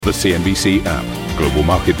The CNBC app. Global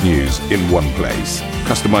market news in one place.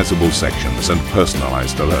 Customizable sections and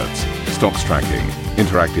personalized alerts. Stocks tracking,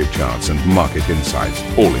 interactive charts and market insights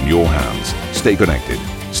all in your hands. Stay connected.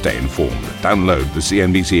 Stay informed. Download the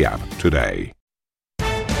CNBC app today.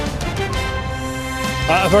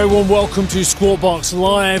 A very warm welcome to Squawk Box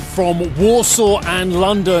live from Warsaw and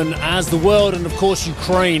London as the world and of course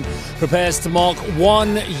Ukraine prepares to mark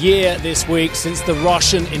 1 year this week since the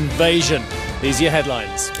Russian invasion. These are your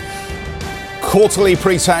headlines. Quarterly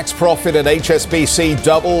pre-tax profit at HSBC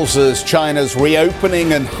doubles as China's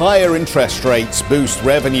reopening and higher interest rates boost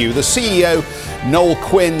revenue. The CEO, Noel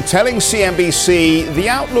Quinn, telling CNBC the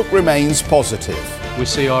outlook remains positive. We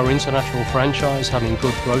see our international franchise having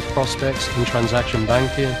good growth prospects in transaction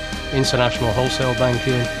banking, international wholesale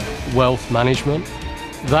banking, wealth management.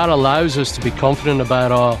 That allows us to be confident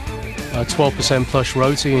about our 12% plus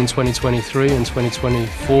ROTE in 2023 and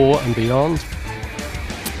 2024 and beyond.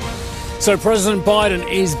 So President Biden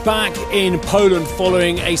is back in Poland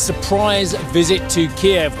following a surprise visit to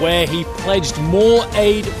Kiev, where he pledged more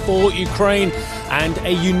aid for Ukraine and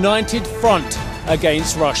a united front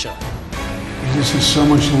against Russia. This is so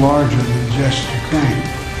much larger than just Ukraine.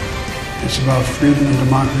 It's about freedom and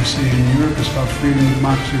democracy in Europe. It's about freedom and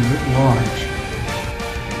democracy writ large.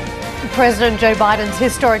 President Joe Biden's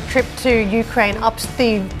historic trip to Ukraine ups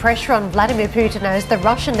the pressure on Vladimir Putin as the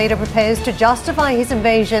Russian leader prepares to justify his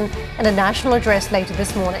invasion in a national address later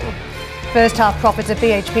this morning. First half profits at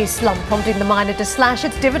BHP slump, prompting the miner to slash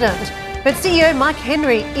its dividend. But CEO Mike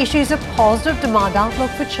Henry issues a positive demand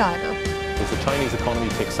outlook for China. As the Chinese economy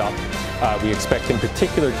picks up, we expect in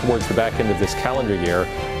particular towards the back end of this calendar year,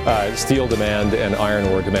 steel demand and iron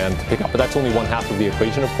ore demand to pick up. But that's only one half of the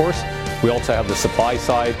equation, of course. We also have the supply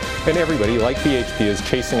side, and everybody, like BHP, is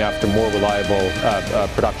chasing after more reliable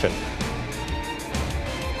production.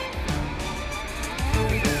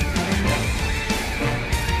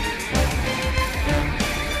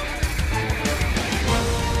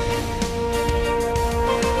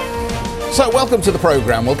 So welcome to the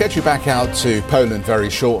programme. We'll get you back out to Poland very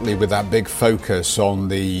shortly with that big focus on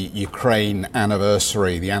the Ukraine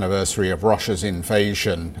anniversary, the anniversary of Russia's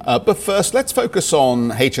invasion. But first, let's focus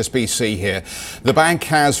on HSBC here. The bank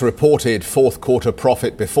has reported fourth quarter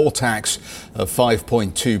profit before tax of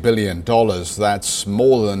 $5.2 billion. That's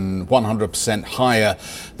more than 100% higher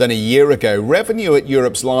than a year ago. Revenue at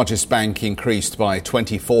Europe's largest bank increased by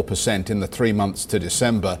 24% in the 3 months to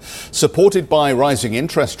December, supported by rising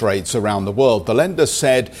interest rates around the world. The lender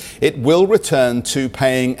said it will return to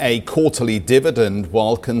paying a quarterly dividend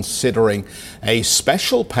while considering a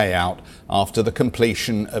special payout after the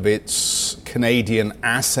completion of its Canadian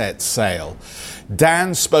asset sale.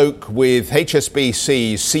 Dan spoke with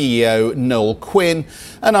HSBC's CEO Noel Quinn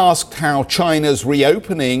and asked how China's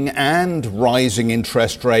reopening and rising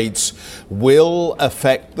interest rates will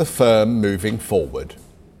affect the firm moving forward.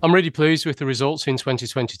 I'm really pleased with the results in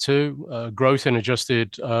 2022. Growth in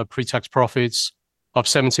adjusted pre-tax profits of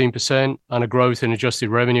 17% and a growth in adjusted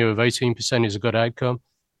revenue of 18% is a good outcome.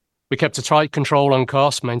 We kept a tight control on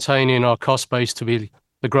costs, maintaining our cost base to be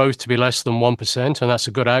the growth to be less than 1%, and that's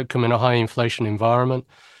a good outcome in a high inflation environment.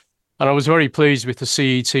 And I was very pleased with the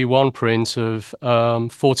CET1 print of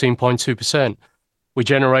 14.2%. We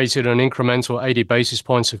generated an incremental 80 basis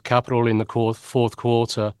points of capital in the fourth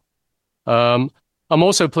quarter. I'm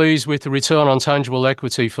also pleased with the return on tangible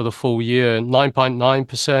equity for the full year,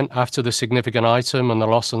 9.9% after the significant item and the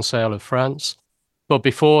loss on sale of France. But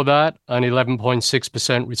before that, an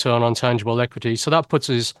 11.6% return on tangible equity. So that puts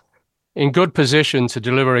us in good position to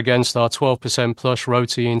deliver against our 12% plus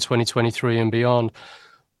ROTE in 2023 and beyond.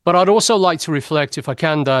 But I'd also like to reflect, if I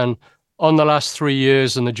can, Dan, on the last 3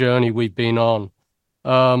 years and the journey we've been on.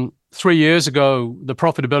 3 years ago, the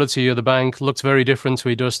profitability of the bank looked very different to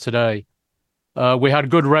it does today. We had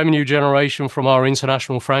good revenue generation from our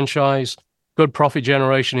international franchise, good profit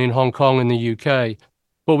generation in Hong Kong and the UK,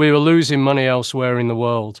 but we were losing money elsewhere in the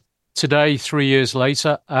world. Today, 3 years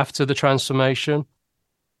later, after the transformation,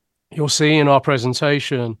 you'll see in our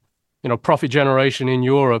presentation, profit generation in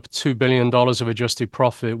Europe, $2 billion of adjusted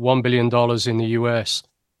profit, $1 billion in the US,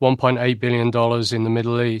 $1.8 billion in the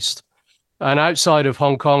Middle East. And outside of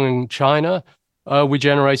Hong Kong and China, we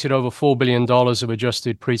generated over $4 billion of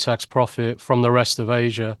adjusted pre-tax profit from the rest of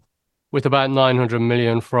Asia, with about $900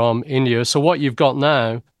 million from India. So what you've got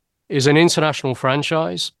now is an international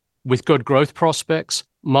franchise with good growth prospects,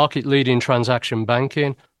 market-leading transaction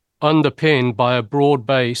banking, underpinned by a broad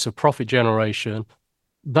base of profit generation.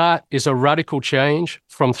 That is a radical change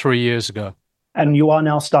from 3 years ago. And you are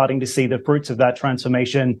now starting to see the fruits of that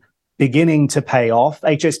transformation beginning to pay off.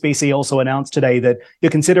 HSBC also announced today that you're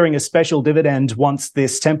considering a special dividend once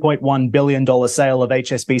this $10.1 billion sale of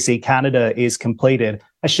HSBC Canada is completed.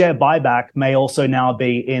 A share buyback may also now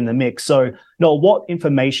be in the mix. So, Noel, what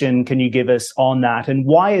information can you give us on that? And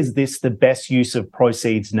why is this the best use of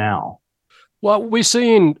proceeds now? Well, we're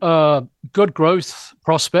seeing good growth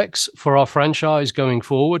prospects for our franchise going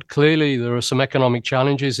forward. Clearly, there are some economic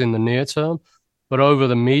challenges in the near term, but over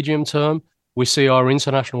the medium term, we see our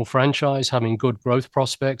international franchise having good growth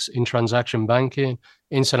prospects in transaction banking,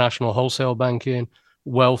 international wholesale banking,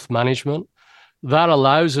 wealth management. That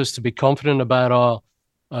allows us to be confident about our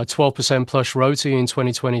 12% plus ROTE in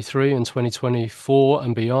 2023 and 2024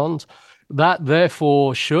 and beyond. That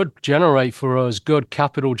therefore should generate for us good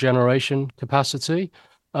capital generation capacity,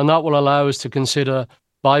 and that will allow us to consider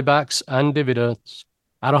buybacks and dividends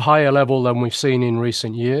at a higher level than we've seen in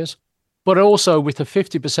recent years. But also with a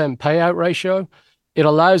 50% payout ratio, it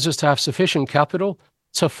allows us to have sufficient capital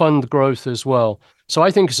to fund growth as well. So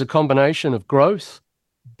I think it's a combination of growth,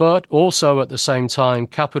 but also at the same time,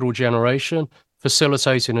 capital generation,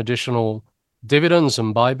 facilitating additional dividends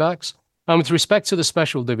and buybacks. And with respect to the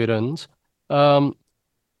special dividend,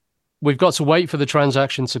 we've got to wait for the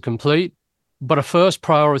transaction to complete. But a first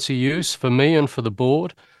priority use for me and for the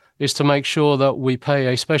board is to make sure that we pay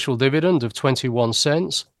a special dividend of 21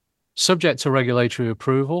 cents, subject to regulatory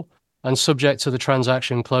approval and subject to the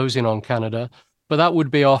transaction closing on Canada. But that would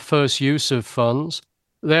be our first use of funds.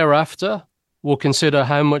 Thereafter, we'll consider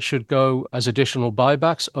how much should go as additional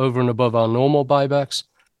buybacks over and above our normal buybacks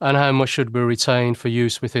and how much should be retained for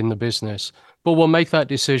use within the business. But we'll make that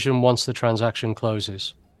decision once the transaction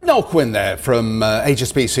closes. Noel Quinn there from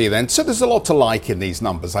HSBC then. So there's a lot to like in these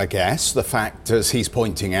numbers, I guess. The fact, as he's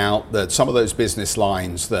pointing out, that some of those business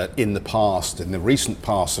lines that in the recent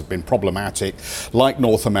past have been problematic, like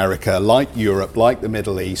North America, like Europe, like the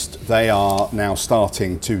Middle East, they are now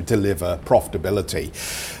starting to deliver profitability.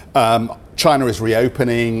 China is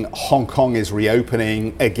reopening, Hong Kong is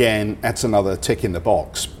reopening. Again, that's another tick in the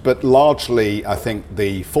box. But largely, I think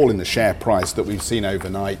the fall in the share price that we've seen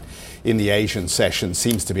overnight in the Asian session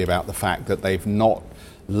seems to be about the fact that they've not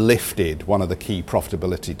lifted one of the key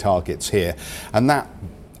profitability targets here. And that,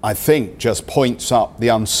 I think, just points up the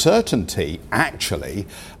uncertainty, actually,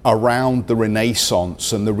 around the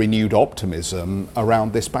renaissance and the renewed optimism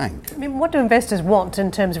around this bank. I mean, what do investors want in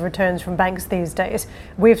terms of returns from banks these days?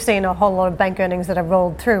 We've seen a whole lot of bank earnings that have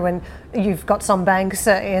rolled through, and you've got some banks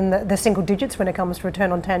in the single digits when it comes to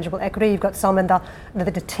return on tangible equity. You've got some in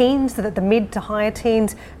the teens, the mid to higher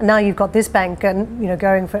teens, and now you've got this bank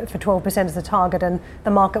going for 12% as the target, and the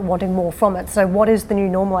market wanting more from it. So what is the new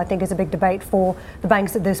normal, I think, is a big debate for the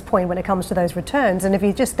banks at this point when it comes to those returns. And if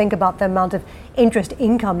you just think about the amount of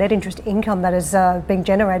net interest income that is being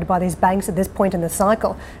generated by these banks at this point in the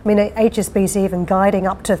cycle. I mean, HSBC even guiding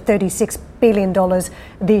up to $36 billion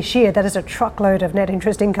this year. That is a truckload of net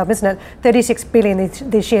interest income, isn't it? $36 billion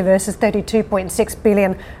this year versus $32.6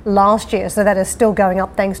 billion last year. So that is still going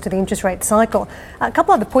up thanks to the interest rate cycle. A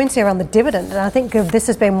couple other points here on the dividend, and I think this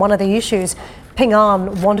has been one of the issues. Ping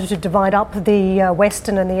An wanted to divide up the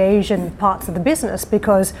Western and the Asian parts of the business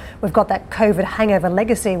because we've got that COVID hangover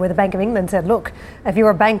legacy where the Bank of England said, look, if you're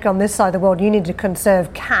a bank on this side of the world, you need to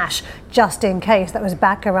conserve cash just in case. That was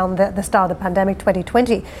back around the start of the pandemic,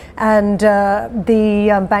 2020. And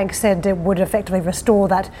the bank said it would effectively restore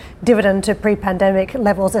that dividend to pre-pandemic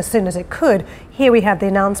levels as soon as it could. Here we have the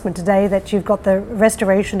announcement today that you've got the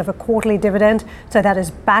restoration of a quarterly dividend. So that is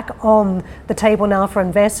back on the table now for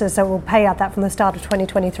investors. So we'll pay out that from the start of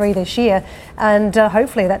 2023 this year. And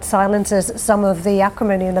hopefully that silences some of the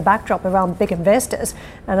acrimony in the backdrop around big investors.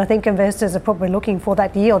 And I think investors are probably looking for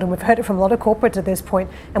that yield. And we've heard it from a lot of corporates at this point,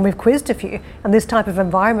 and we've quizzed a few. And this type of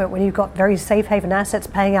environment, when you've got very safe haven assets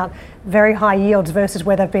paying out very high yields versus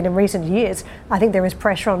where they've been in recent years, I think there is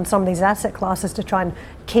pressure on some of these asset classes to try and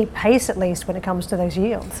keep pace, at least when it comes to those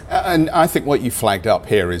yields. And I think what you flagged up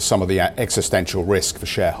here is some of the existential risk for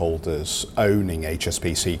shareholders owning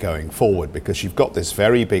HSBC going forward, because you've got this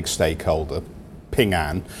very big stakeholder, Ping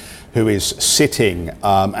An, who is sitting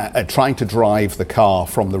trying to drive the car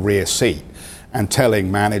from the rear seat and telling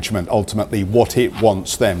management ultimately what it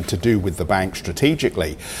wants them to do with the bank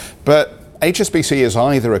strategically. But HSBC is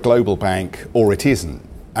either a global bank or it isn't.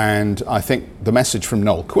 And I think the message from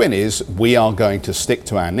Noel Quinn is we are going to stick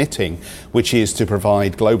to our knitting, which is to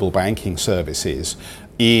provide global banking services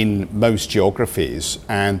in most geographies.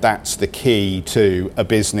 And that's the key to a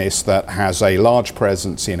business that has a large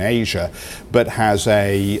presence in Asia, but has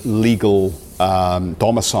a legal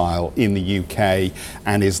domicile in the UK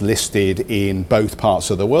and is listed in both parts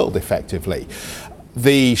of the world effectively.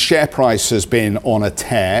 The share price has been on a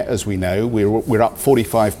tear, as we know. We're up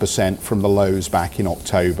 45% from the lows back in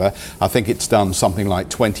October. I think it's done something like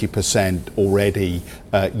 20% already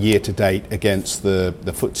year to date against the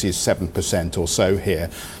FTSE's 7% or so here.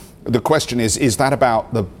 The question is that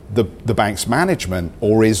about the bank's management,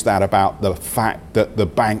 or is that about the fact that the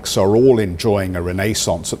banks are all enjoying a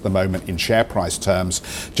renaissance at the moment in share price terms?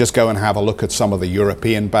 Just go and have a look at some of the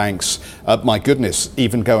European banks. My goodness,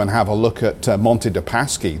 even go and have a look at Monte dei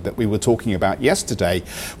Paschi that we were talking about yesterday,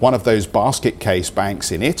 one of those basket case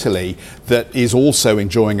banks in Italy that is also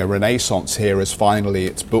enjoying a renaissance here as finally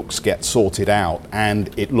its books get sorted out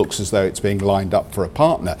and it looks as though it's being lined up for a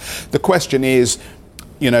partner. The question is,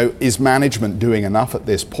 is management doing enough at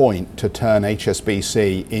this point to turn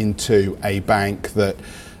HSBC into a bank that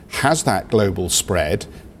has that global spread,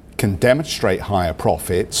 can demonstrate higher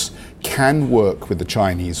profits, can work with the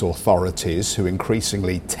Chinese authorities who are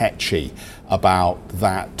increasingly tetchy about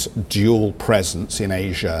that dual presence in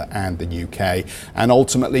Asia and the UK, and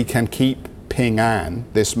ultimately can keep Ping An,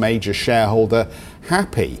 this major shareholder,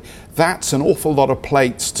 happy? That's an awful lot of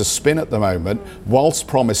plates to spin at the moment, whilst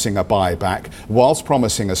promising a buyback, whilst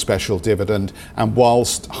promising a special dividend, and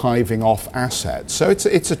whilst hiving off assets. So it's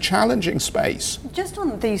a challenging space. Just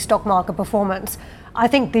on the stock market performance, I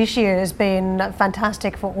think this year has been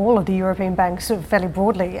fantastic for all of the European banks fairly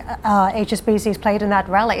broadly. HSBC has played in that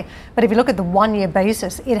rally. But if you look at the one-year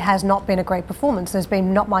basis, it has not been a great performance. There's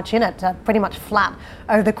been not much in it, pretty much flat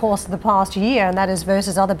over the course of the past year, and that is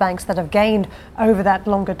versus other banks that have gained over that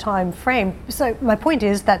longer time frame. So my point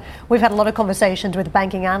is that we've had a lot of conversations with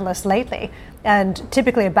banking analysts lately, and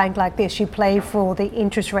typically a bank like this, you play for the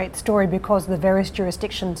interest rate story because of the various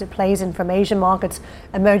jurisdictions it plays in, from Asian markets,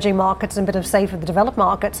 emerging markets, and a bit of safer the developed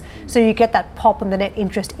markets. So you get that pop in the net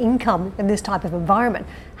interest income in this type of environment.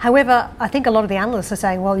 However, I think a lot of the analysts are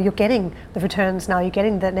saying, well, you're getting the returns now, you're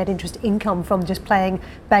getting the net interest income from just playing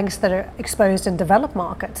banks that are exposed in developed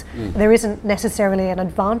markets. There isn't necessarily an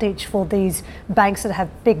advantage for these banks that have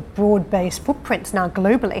big, broad-based footprints now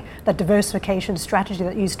globally, that diversification strategy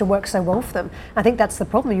that used to work so well for them. I think that's the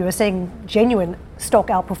problem. You are seeing genuine stock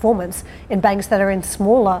outperformance in banks that are in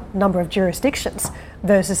smaller number of jurisdictions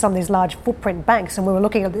versus some of these large footprint banks. And we were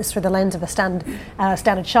looking at this through the lens of a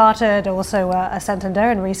Standard Chartered, also a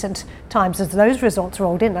Santander in recent times as those results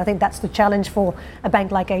rolled in. I think that's the challenge for a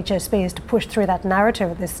bank like HSB, is to push through that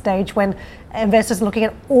narrative at this stage when investors are looking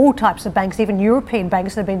at all types of banks, even European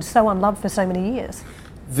banks that have been so unloved for so many years.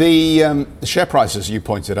 The share prices you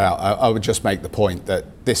pointed out, I would just make the point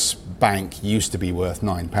that this bank used to be worth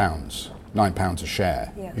 £9 a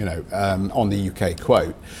share, on the UK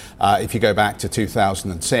quote. If you go back to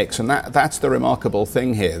 2006, and that's the remarkable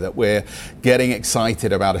thing here, that we're getting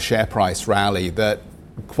excited about a share price rally that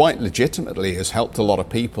quite legitimately has helped a lot of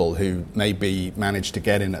people who maybe managed to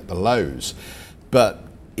get in at the lows, but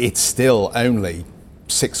it's still only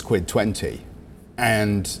 £6.20.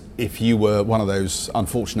 And if you were one of those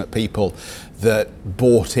unfortunate people that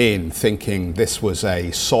bought in thinking this was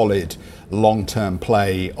a solid long-term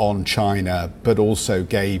play on China, but also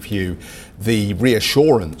gave you the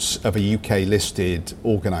reassurance of a UK-listed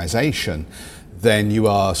organisation, then you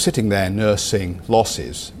are sitting there nursing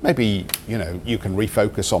losses. Maybe, you can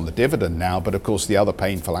refocus on the dividend now, but of course the other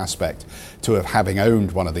painful aspect to having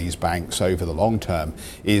owned one of these banks over the long term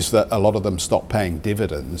is that a lot of them stopped paying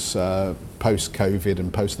dividends post-COVID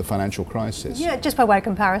and post the financial crisis. Yeah, just by way of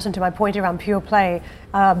comparison to my point around pure play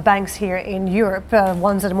banks here in Europe,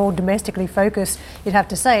 ones that are more domestically focused, you'd have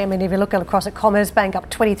to say. I mean, if you look across at Commerzbank, up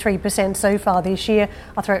 23% so far this year.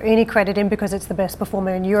 I'll throw UniCredit in because it's the best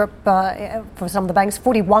performer in Europe for some of the banks,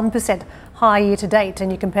 41% high year to date,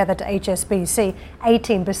 and you compare that to HSBC,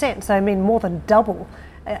 18%. So I mean, more than double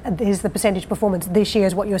is the percentage performance this year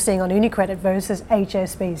is what you're seeing on UniCredit versus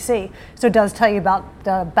HSBC. So it does tell you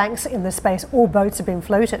about banks in the space. All boats have been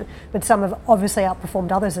floated, but some have obviously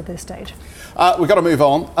outperformed others at this stage. We've got to move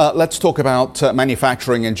on. Let's talk about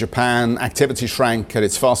manufacturing in Japan. Activity shrank at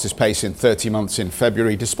its fastest pace in 30 months in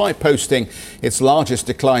February, despite posting its largest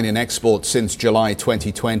decline in exports since July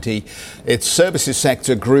 2020. Its services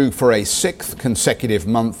sector grew for a sixth consecutive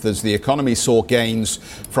month as the economy saw gains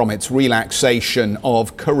from its relaxation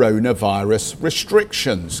of coronavirus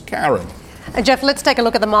restrictions. Karen. Jeff, let's take a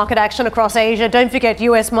look at the market action across Asia. Don't forget,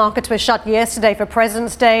 US markets were shut yesterday for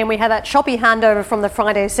President's Day, and we had that choppy handover from the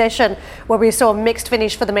Friday session where we saw a mixed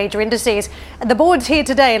finish for the major indices. And the board's here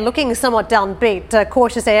today looking somewhat downbeat.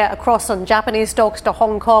 Cautious air across on Japanese stocks to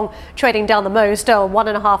Hong Kong, trading down the most,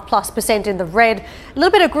 1.5%+ in the red. A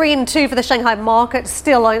little bit of green too for the Shanghai market,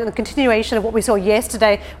 still in the continuation of what we saw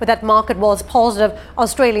yesterday, where that market was positive.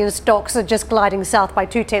 Australian stocks are just gliding south by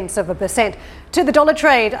 0.2%. To the dollar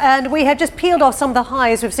trade, and we have just peeled off some of the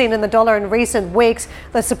highs we've seen in the dollar in recent weeks.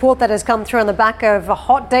 The support that has come through on the back of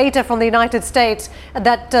hot data from the United States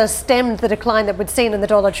that stemmed the decline that we'd seen in the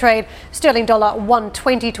dollar trade. Sterling dollar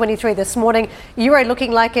 120.23 this morning. Euro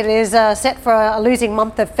looking like it is set for a losing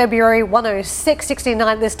month of February, 106.69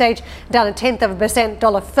 at this stage, down a 0.1%.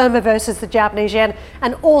 Dollar firmer versus the Japanese yen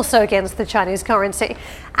and also against the Chinese currency.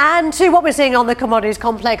 And to what we're seeing on the commodities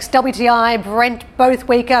complex, WTI, Brent both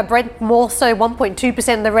weaker, Brent more so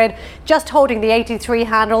 1.2% in the red, just holding the 83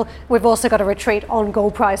 handle. We've also got a retreat on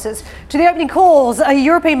gold prices. To the opening calls,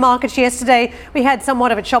 European markets yesterday, we had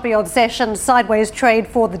somewhat of a choppy old session, sideways trade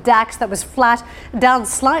for the DAX that was flat, down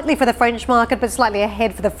slightly for the French market, but slightly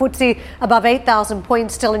ahead for the FTSE, above 8,000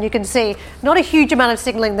 points still. And you can see not a huge amount of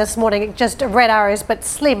signalling this morning, just red arrows, but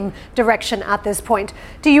slim direction at this point.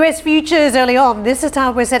 To US futures early on, this is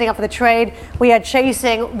how we're setting up for the trade. We are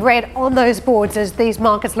chasing red on those boards as these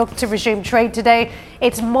markets look to resume trade today.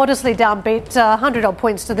 It's modestly downbeat, 100 odd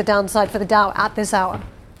points to the downside for the Dow at this hour.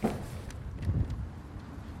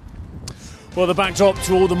 Well, the backdrop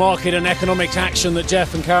to all the market and economic action that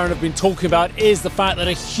Jeff and Karen have been talking about is the fact that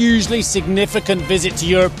a hugely significant visit to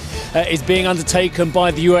Europe is being undertaken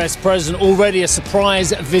by the US president. Already a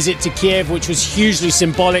surprise visit to Kiev, which was hugely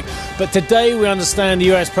symbolic. But today we understand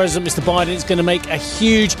the US president, Mr. Biden, is going to make a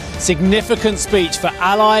huge, significant speech for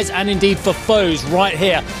allies and indeed for foes right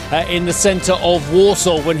here in the centre of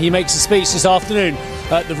Warsaw when he makes a speech this afternoon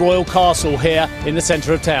at the Royal Castle here in the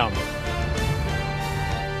centre of town.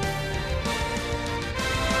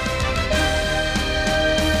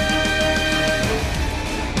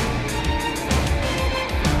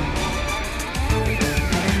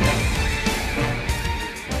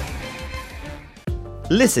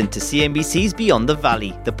 Listen to CNBC's Beyond the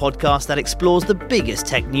Valley, the podcast that explores the biggest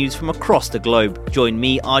tech news from across the globe. Join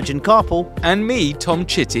me, Arjun Karpal. And me, Tom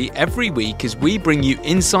Chitty, every week as we bring you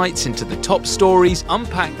insights into the top stories,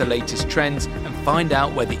 unpack the latest trends, and find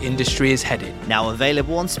out where the industry is headed. Now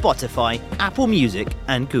available on Spotify, Apple Music,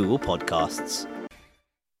 and Google Podcasts.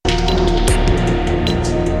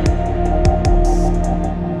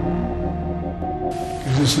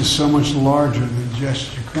 Because this is so much larger than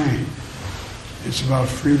just Ukraine. It's about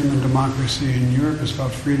freedom and democracy in Europe. It's about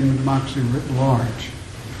freedom and democracy writ large.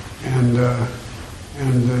 And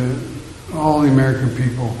all the American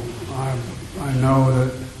people, I know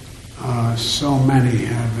that so many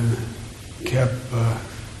have kept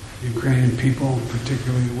Ukrainian people,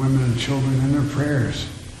 particularly women and children, in their prayers.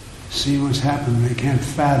 Seeing what's happened, they can't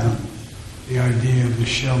fathom the idea of the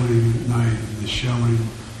shelling at night, the shelling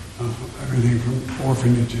of everything from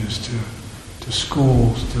orphanages to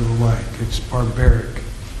schools to the like. It's barbaric.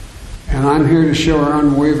 And I'm here to show our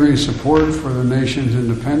unwavering support for the nation's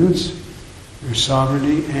independence, their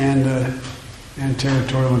sovereignty, and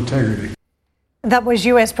territorial integrity. That was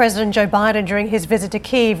US President Joe Biden during his visit to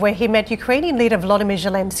Kyiv, where he met Ukrainian leader Volodymyr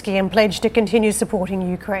Zelensky and pledged to continue supporting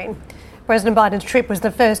Ukraine. President Biden's trip was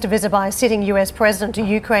the first visit by a sitting US president to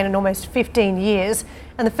Ukraine in almost 15 years,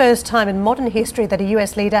 and the first time in modern history that a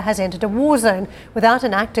US leader has entered a war zone without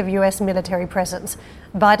an active US military presence.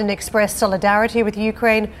 Biden expressed solidarity with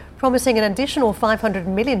Ukraine, promising an additional $500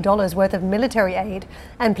 million worth of military aid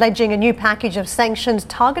and pledging a new package of sanctions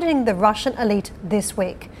targeting the Russian elite this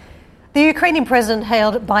week. The Ukrainian president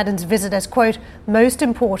hailed Biden's visit as, quote, most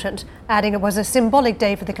important, adding it was a symbolic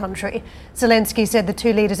day for the country. Zelensky said the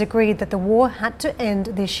two leaders agreed that the war had to end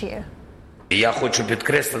this year. I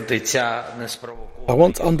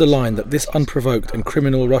want to underline that this unprovoked and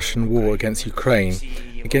criminal Russian war against Ukraine,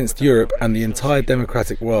 against Europe and the entire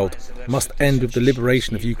democratic world, must end with the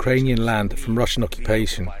liberation of Ukrainian land from Russian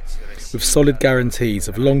occupation, with solid guarantees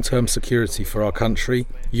of long-term security for our country,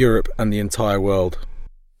 Europe and the entire world.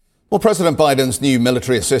 Well, President Biden's new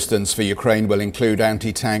military assistance for Ukraine will include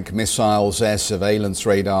anti-tank missiles, air surveillance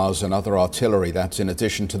radars and other artillery. That's in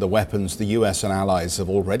addition to the weapons the US and allies have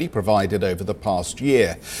already provided over the past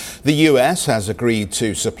year. The US has agreed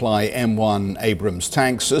to supply M1 Abrams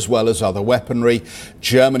tanks as well as other weaponry.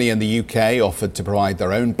 Germany and the UK offered to provide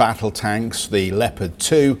their own battle tanks, the Leopard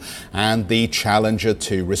 2 and the Challenger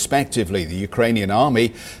 2 respectively. The Ukrainian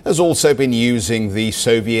army has also been using the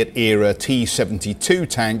Soviet-era T-72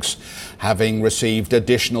 tanks, having received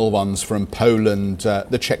additional ones from Poland,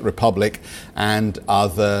 the Czech Republic and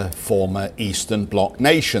other former Eastern Bloc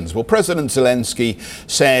nations. Well, President Zelensky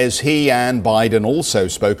says he and Biden also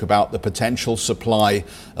spoke about the potential supply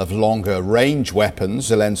of longer-range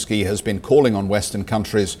weapons. Zelensky has been calling on Western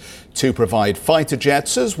countries to provide fighter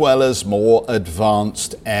jets as well as more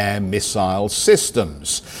advanced air missile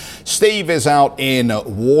systems. Steve is out in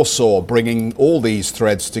Warsaw bringing all these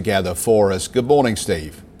threads together for us. Good morning,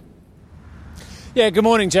 Steve. Yeah, good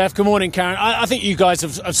morning, Jeff. Good morning, Karen. I think you guys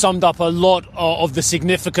have summed up a lot of the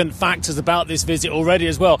significant factors about this visit already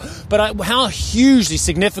as well. But how hugely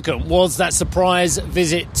significant was that surprise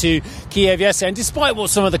visit to Kiev yesterday? And despite what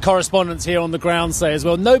some of the correspondents here on the ground say as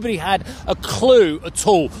well, nobody had a clue at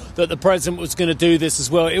all that the president was going to do this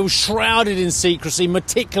as well. It was shrouded in secrecy,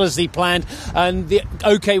 meticulously planned, and the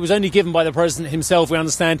OK was only given by the president himself, we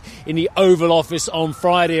understand, in the Oval Office on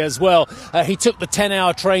Friday as well. He took the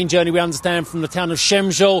 10-hour train journey, we understand, from the town of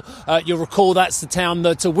Shemzhol. You'll recall that's the town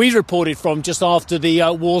that we reported from just after the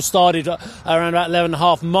war started around about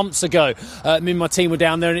 11.5 months ago. Me and my team were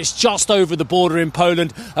down there, and it's just over the border in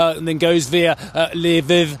Poland, and then goes via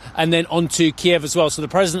Lviv and then on to Kiev as well. So the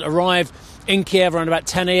president arrived in Kiev around about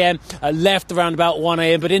 10 a.m, left around about 1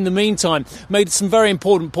 a.m, but in the meantime made some very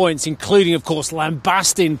important points, including, of course,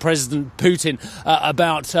 lambasting President Putin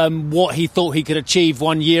about what he thought he could achieve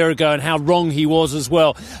 1 year ago and how wrong he was as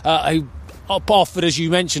well. He offered, as you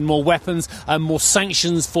mentioned, more weapons and more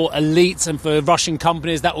sanctions for elites and for Russian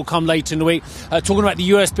companies. That will come later in the week. Talking about the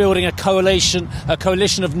US building a coalition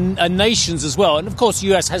of nations as well. And of course,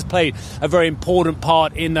 the US has played a very important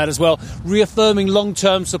part in that as well. Reaffirming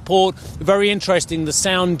long-term support. Very interesting. The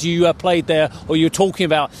sound you played there, or you were talking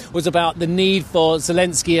about, was about the need for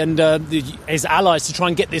Zelensky and his allies to try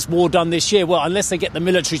and get this war done this year. Well, unless they get the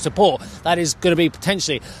military support, that is going to be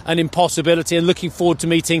potentially an impossibility. And looking forward to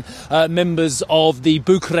meeting members of the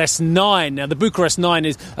Bucharest Nine. Now, the Bucharest Nine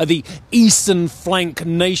is the eastern flank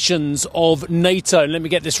nations of NATO. And let me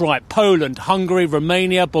get this right. Poland, Hungary,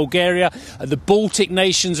 Romania, Bulgaria, the Baltic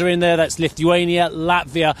nations are in there. That's Lithuania,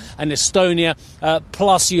 Latvia and Estonia.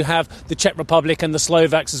 Plus you have the Czech Republic and the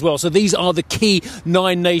Slovaks as well. So these are the key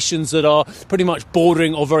 9 nations that are pretty much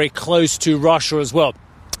bordering or very close to Russia as well.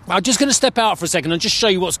 I'm just going to step out for a second and just show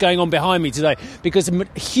you what's going on behind me today, because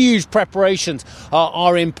huge preparations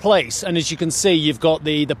are in place. And as you can see, you've got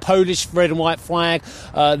the Polish red and white flag,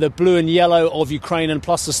 the blue and yellow of Ukraine, and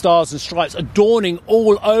plus the stars and stripes adorning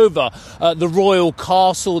all over the royal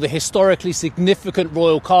castle, the historically significant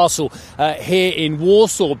royal castle here in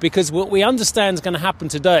Warsaw. Because what we understand is going to happen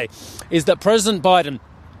today is that President Biden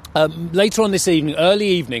later on this evening, early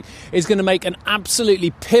evening, is going to make an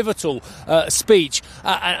absolutely pivotal speech,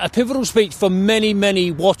 a pivotal speech for many,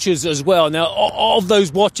 many watchers as well. Now, of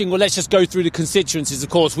those watching, well, let's just go through the constituencies, of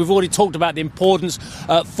course. We've already talked about the importance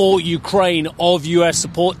for Ukraine of US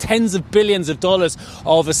support. Tens of billions of dollars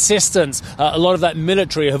of assistance. A lot of that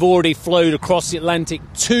military have already flowed across the Atlantic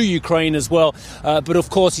to Ukraine as well. But of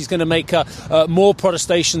course, he's going to make more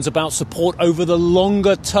protestations about support over the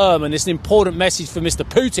longer term. And it's an important message for Mr.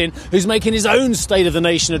 Putin, who's making his own State of the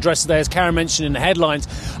Nation address today, as Karen mentioned in the headlines,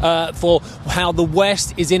 for how the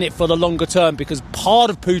West is in it for the longer term, because part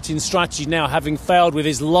of Putin's strategy now, having failed with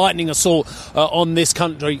his lightning assault on this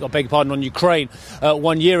country, I beg your pardon, on Ukraine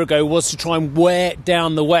 1 year ago, was to try and wear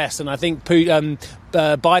down the West. And I think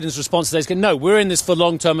Biden's response today is going, no, we're in this for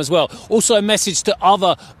long term as well. Also a message to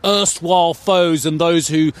other erstwhile foes and those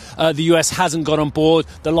who the US hasn't got on board,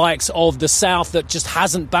 the likes of the South that just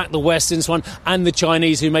hasn't backed the West in this one, and the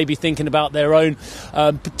Chinese who may be thinking about their own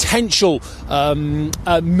potential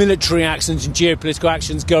military actions and geopolitical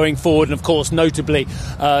actions going forward. And of course, notably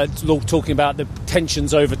talking about the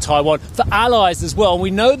tensions over Taiwan. For allies as well, we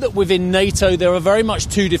know that within NATO there are very much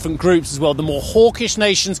 2 different groups as well. The more hawkish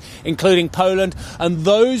nations, including Poland, and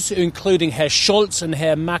those, including Herr Scholz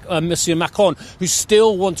and Monsieur Macron, who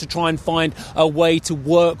still want to try and find a way to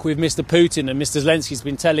work with Mr. Putin. And Mr. Zelensky's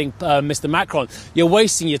been telling Mr. Macron, you're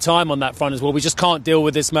wasting your time on that front as well. We just can't deal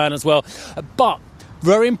with this man as well. But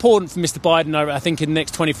very important for Mr. Biden, I think, in the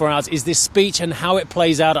next 24 hours is this speech and how it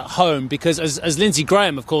plays out at home. Because as Lindsey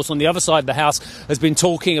Graham, of course, on the other side of the House has been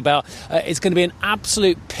talking about, it's going to be an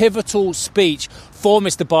absolute pivotal speech for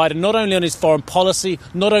Mr. Biden, not only on his foreign policy,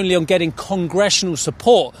 not only on getting congressional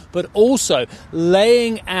support, but also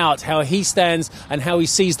laying out how he stands and how he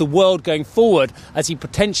sees the world going forward as he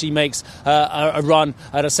potentially makes a run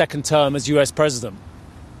at a second term as US president.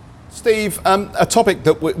 Steve, a topic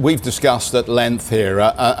that we've discussed at length here,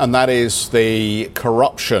 and that is the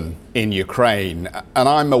corruption in Ukraine. And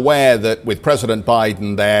I'm aware that with President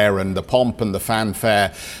Biden there and the pomp and the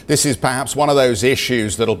fanfare, this is perhaps one of those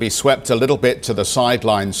issues that'll be swept a little bit to the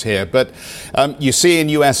sidelines here. But you see in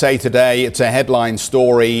USA Today, it's a headline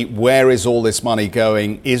story. Where is all this money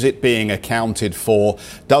going? Is it being accounted for?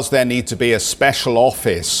 Does there need to be a special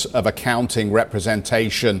office of accounting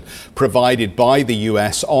representation provided by the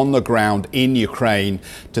US on the ground in Ukraine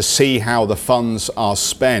to see how the funds are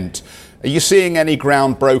spent? Are you seeing any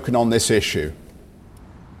ground broken on this issue?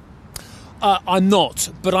 I'm not,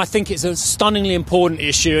 but I think it's a stunningly important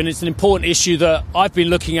issue, and it's an important issue that I've been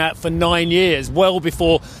looking at for 9 years, well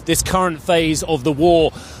before this current phase of the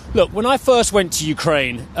war. Look, when I first went to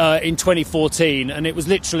Ukraine in 2014, and it was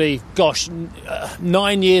literally,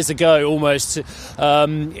 9 years ago almost,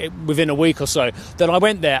 within a week or so, that I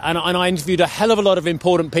went there and I interviewed a hell of a lot of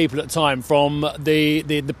important people at the time, from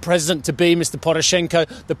the president-to-be, Mr.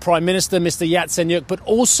 Poroshenko, the Prime Minister, Mr. Yatsenyuk, but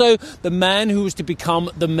also the man who was to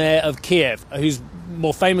become the mayor of Kiev, who's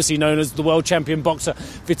more famously known as the world champion boxer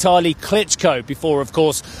Vitaly Klitschko, before, of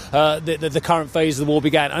course, the current phase of the war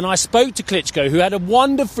began. And I spoke to Klitschko, who had a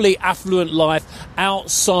wonderfully affluent life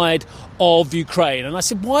outside of Ukraine. And I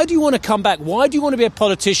said, why do you want to come back? Why do you want to be a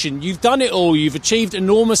politician? You've done it all. You've achieved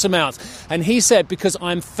enormous amounts. And he said, because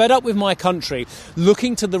I'm fed up with my country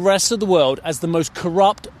looking to the rest of the world as the most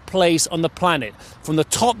corrupt place on the planet, from the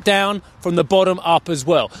top down, from the bottom up as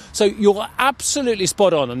well. So you're absolutely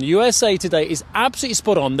spot on, and the USA Today is absolutely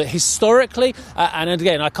spot on that historically, and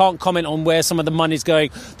again, I can't comment on where some of the money's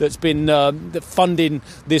going that's been funding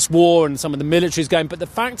this war and some of the military is going, but the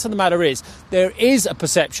fact of the matter is there is a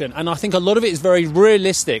perception, and I think a lot of it is very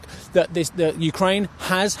realistic, that Ukraine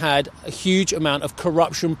has had a huge amount of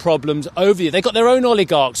corruption problems over you. They've got their own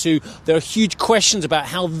oligarchs who there are huge questions about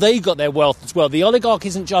how they got their wealth as well. The oligarch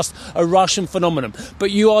isn't just a Russian phenomenon, but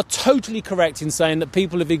you are totally correct in saying that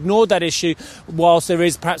people have ignored that issue, whilst there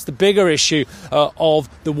is perhaps the bigger issue of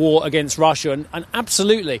the war against Russia. And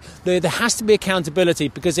absolutely, there has to be accountability,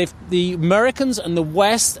 because if the Americans and the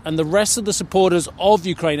West and the rest of the supporters of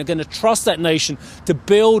Ukraine are going to trust that nation to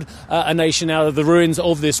build a nation out of the ruins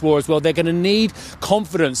of this war as well, they're going to need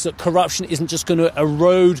confidence that corruption isn't just going to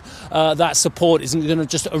erode that support, isn't going to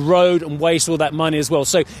just erode and waste all that money as well.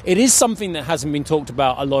 So it is something that hasn't been talked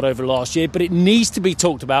about a lot over last year, but it needs to be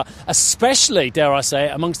talked about, especially, dare I say,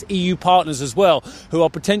 amongst EU partners as well, who are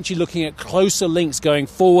potentially looking at closer links going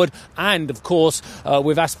forward, and of course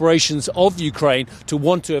with aspirations of Ukraine to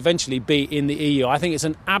want to eventually be in the EU. I think it's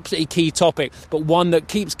an absolutely key topic, but one that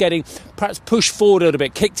keeps getting perhaps pushed forward a little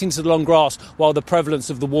bit, kicked into the long grass, while the prevalence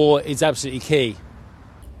of the war is absolutely key.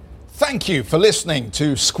 Thank you for listening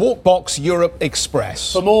to Squawk Box Europe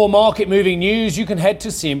Express. For more market-moving news, you can head to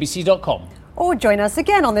cnbc.com. Or join us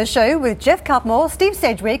again on the show with Jeff Cutmore, Steve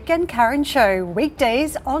Sedgwick and Karen Cho,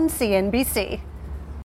 weekdays on CNBC.